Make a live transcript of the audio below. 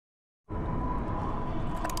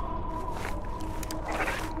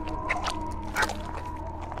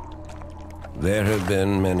There have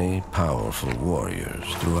been many powerful warriors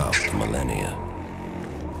throughout the millennia.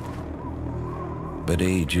 But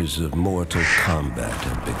ages of mortal combat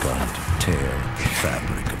have begun to tear at the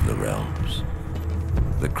fabric of the realms.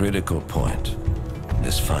 The critical point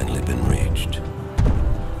has finally been reached.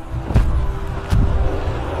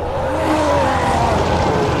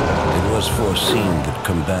 It was foreseen that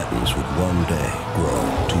combatants would one day grow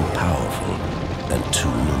too powerful and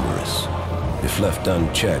too numerous. If left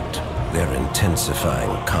unchecked, their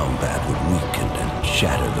intensifying combat would weaken and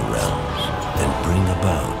shatter the realms and bring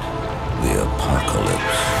about the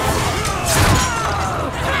apocalypse.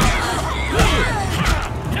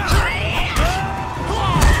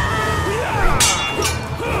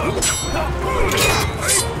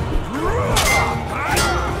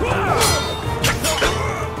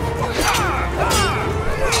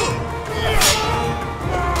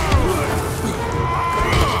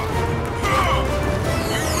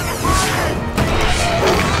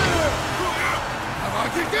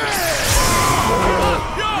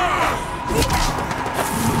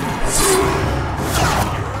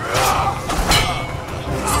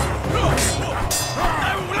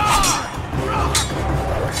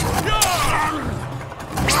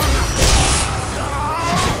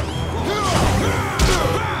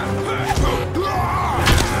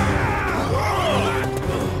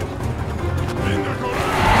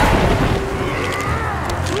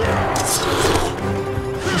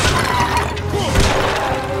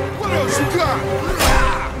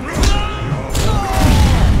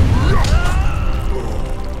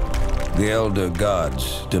 The elder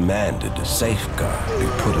gods demanded a safeguard be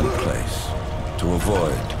put in place to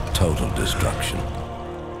avoid total destruction.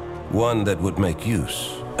 One that would make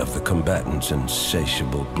use of the combatants'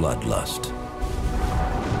 insatiable bloodlust.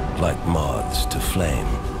 Like moths to flame,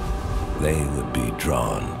 they would be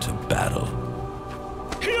drawn to battle.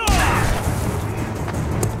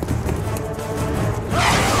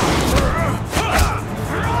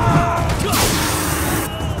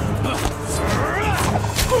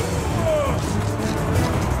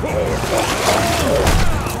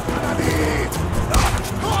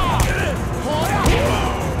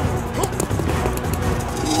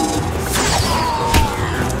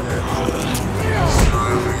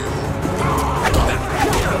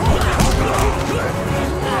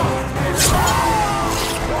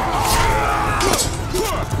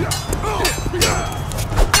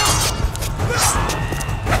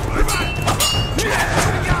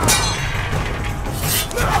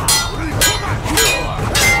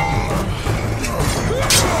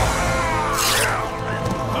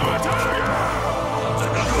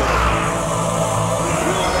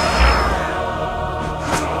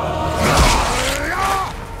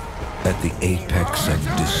 At the apex of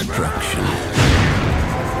destruction,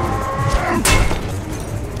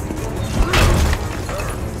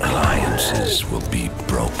 alliances will be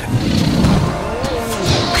broken.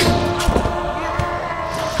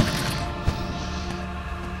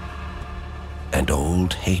 And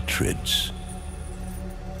old hatreds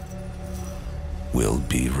will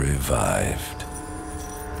be revived.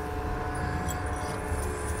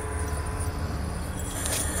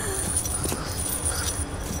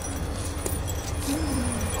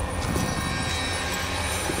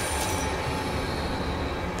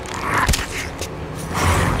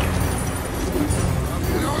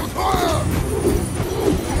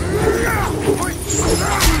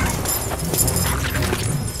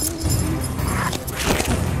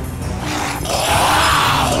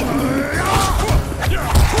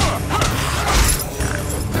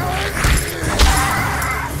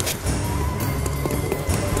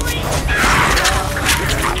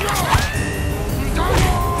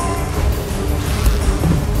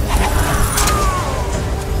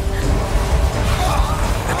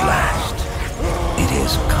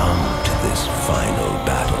 Final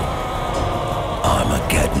battle.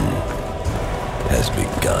 Armageddon has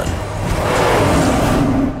begun.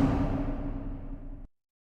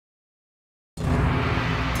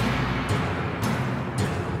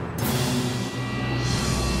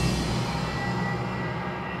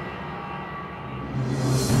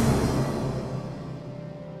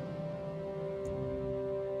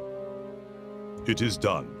 It is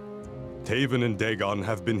done. Taven and Dagon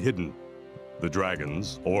have been hidden. The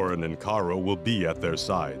dragons, Orin and Karo, will be at their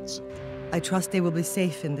sides. I trust they will be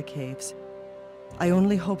safe in the caves. I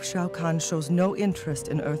only hope Shao Kahn shows no interest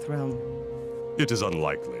in Earthrealm. It is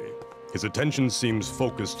unlikely. His attention seems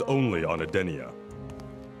focused only on Edenia.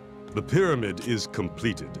 The pyramid is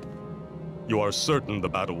completed. You are certain the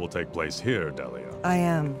battle will take place here, Delia? I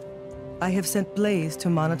am. I have sent Blaze to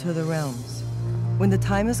monitor the realms. When the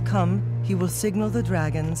time has come, He will signal the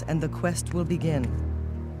dragons, and the quest will begin.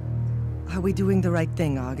 Are we doing the right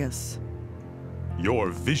thing, Argus? Your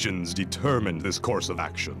visions determined this course of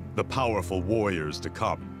action. The powerful warriors to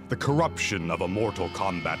come. The corruption of a mortal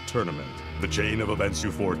combat tournament. The chain of events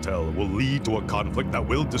you foretell will lead to a conflict that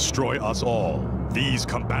will destroy us all. These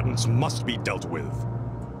combatants must be dealt with.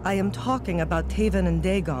 I am talking about Taven and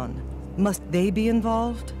Dagon. Must they be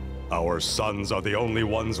involved? Our sons are the only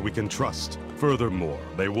ones we can trust. Furthermore,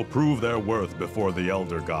 they will prove their worth before the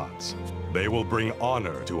Elder Gods. They will bring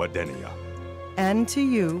honor to Edenia. And to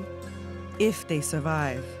you, if they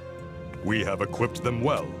survive. We have equipped them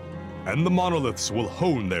well, and the monoliths will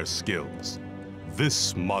hone their skills.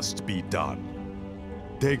 This must be done.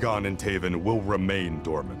 Dagon and Taven will remain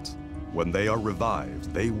dormant. When they are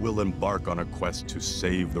revived, they will embark on a quest to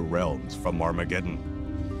save the realms from Armageddon.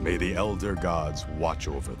 May the Elder Gods watch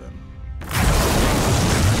over them.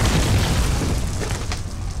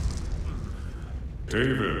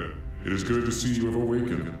 Taven, it is good to see you have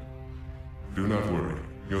awakened. Do not worry,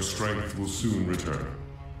 your strength will soon return.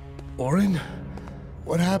 Orin?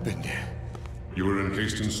 What happened? You were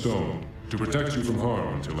encased in stone to protect you from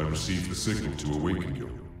harm until I received the signal to awaken you.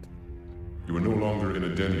 You are no longer in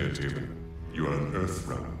Edenia, Taven. You are in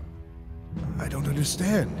Earthrealm. I don't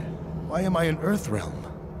understand. Why am I in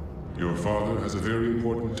Earthrealm? Your father has a very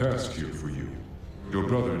important task here for you. Your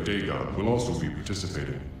brother, Dagon, will also be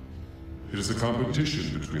participating. It is a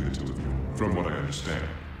competition between the two of you, from what I understand.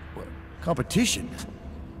 What? Competition?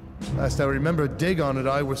 Last I remember, Dagon and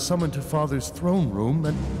I were summoned to Father's throne room,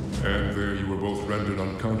 and there you were both rendered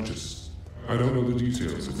unconscious. I don't know the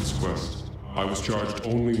details of this quest. I was charged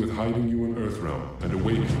only with hiding you in Earthrealm and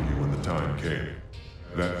awakening you when the time came.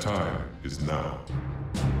 That time is now.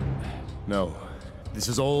 No. This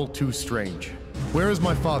is all too strange. Where is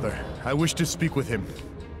my father? I wish to speak with him.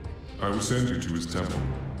 I will send you to his temple.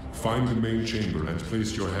 Find the main chamber and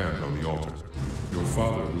place your hand on the altar. Your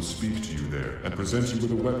father will speak to you there and present you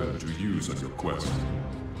with a weapon to use on your quest.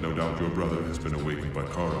 No doubt your brother has been awakened by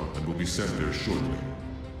Karo and will be sent there shortly.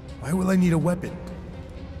 Why will I need a weapon?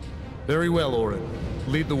 Very well, Orin.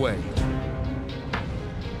 Lead the way.